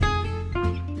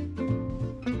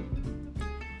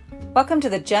Welcome to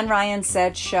the Jen Ryan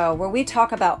Said Show, where we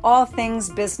talk about all things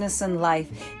business and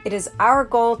life. It is our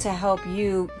goal to help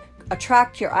you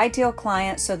attract your ideal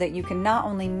client so that you can not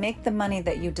only make the money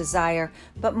that you desire,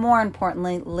 but more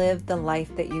importantly, live the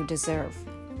life that you deserve.